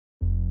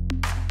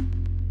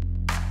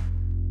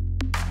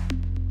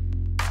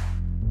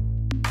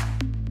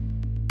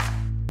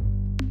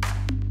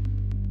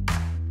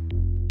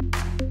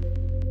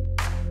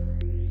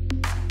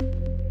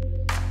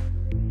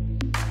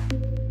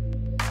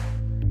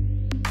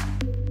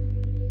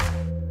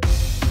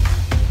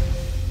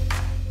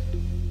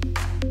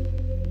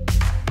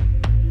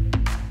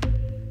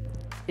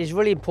it's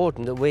really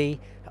important that we,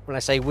 when I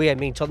say we, I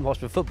mean Tottenham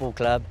Hotspur Football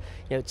Club,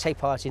 take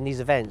part in these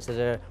events that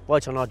are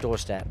right on our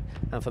doorstep.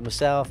 And for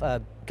myself,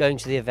 going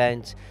to the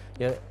event,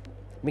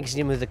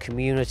 mixing in with the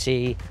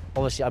community,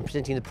 obviously I'm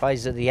presenting the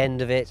prizes at the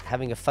end of it,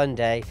 having a fun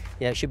day,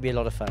 it should be a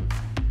lot of fun.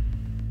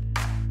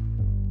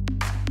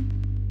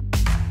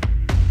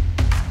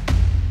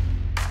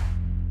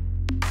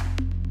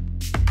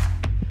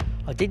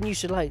 I didn't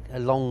used to like a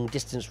long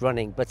distance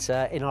running, but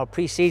in our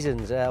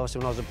pre-seasons, also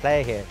when I was a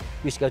player here,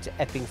 we used to go to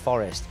Epping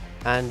Forest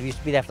and we used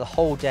to be there for the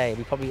whole day.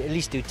 We probably at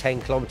least do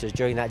 10 kilometres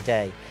during that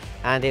day,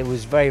 and it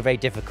was very, very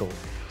difficult.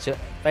 So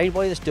for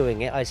anybody that's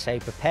doing it, I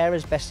say prepare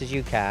as best as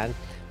you can,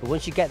 but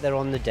once you get there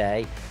on the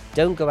day,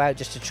 don't go out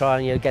just to try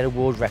and get a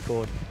world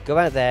record. Go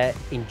out there,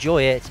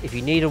 enjoy it. If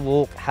you need a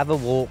walk, have a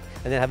walk,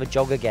 and then have a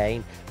jog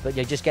again, but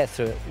just get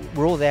through it.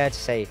 We're all there to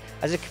say,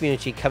 as a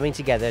community, coming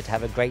together to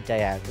have a great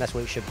day out, and that's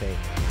what it should be.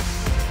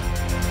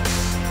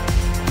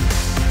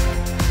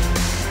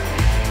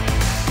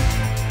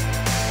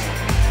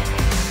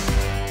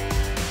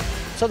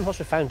 Tottenham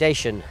Hotspur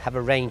Foundation have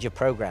a range of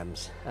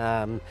programs,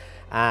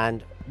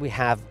 and we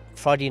have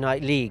Friday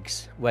night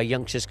leagues where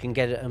youngsters can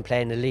get and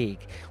play in the league.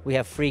 We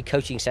have free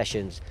coaching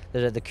sessions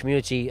that are the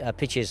community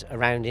pitches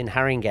around in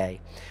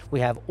Haringey. We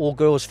have all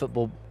girls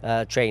football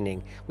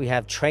training. We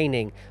have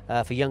training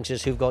for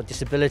youngsters who've got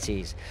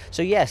disabilities.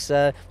 So yes,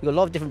 we've got a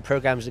lot of different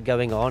programs that are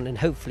going on, and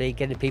hopefully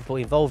getting people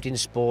involved in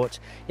sport,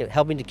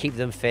 helping to keep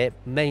them fit,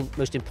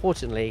 most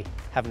importantly,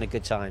 having a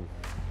good time.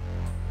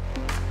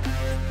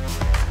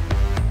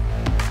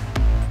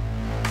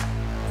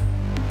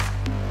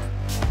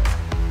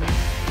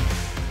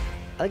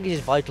 I think it is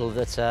vital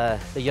that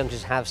the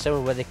youngsters have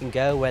somewhere where they can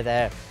go, where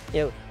they're,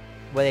 where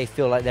they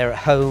feel like they're at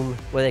home,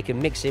 where they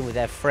can mix in with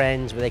their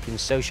friends, where they can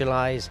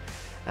socialise,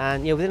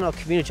 and within our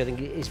community, I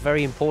think it's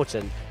very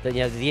important that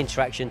the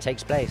interaction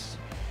takes place.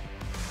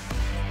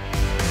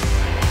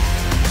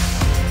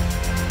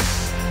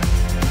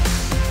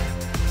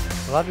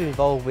 Well, I've been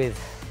involved with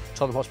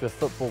Tottenham Hotspur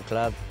Football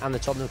Club and the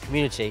Tottenham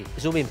community.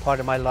 It's all been part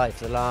of my life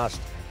for the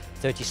last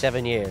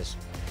 37 years.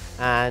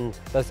 And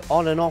both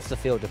on and off the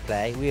field of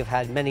play, we have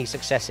had many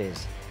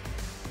successes.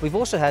 We've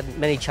also had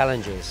many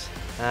challenges,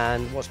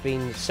 and what's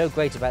been so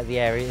great about the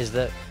area is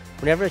that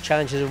whenever a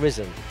challenge has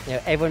arisen,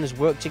 everyone has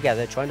worked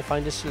together trying to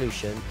find a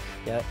solution,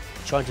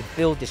 trying to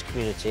build this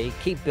community,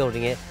 keep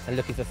building it and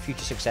looking for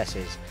future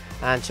successes.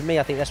 And to me,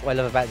 I think that's what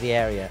I love about the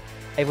area.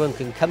 Everyone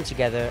can come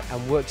together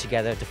and work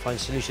together to find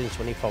solutions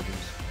to any problems.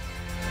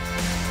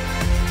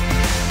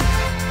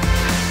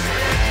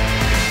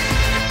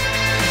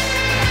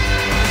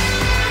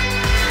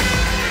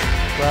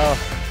 Well,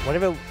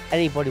 whatever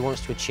anybody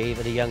wants to achieve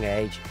at a young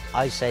age,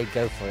 I say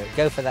go for it.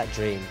 Go for that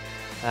dream.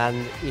 And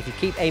if you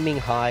keep aiming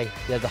high,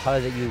 the higher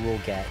that you will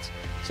get.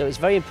 So it's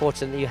very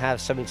important that you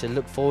have something to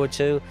look forward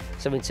to,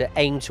 something to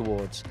aim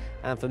towards.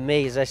 And for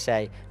me, as I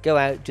say, go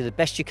out, do the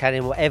best you can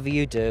in whatever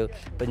you do,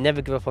 but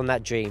never give up on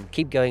that dream.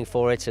 Keep going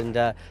for it,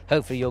 and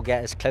hopefully you'll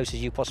get as close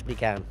as you possibly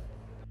can.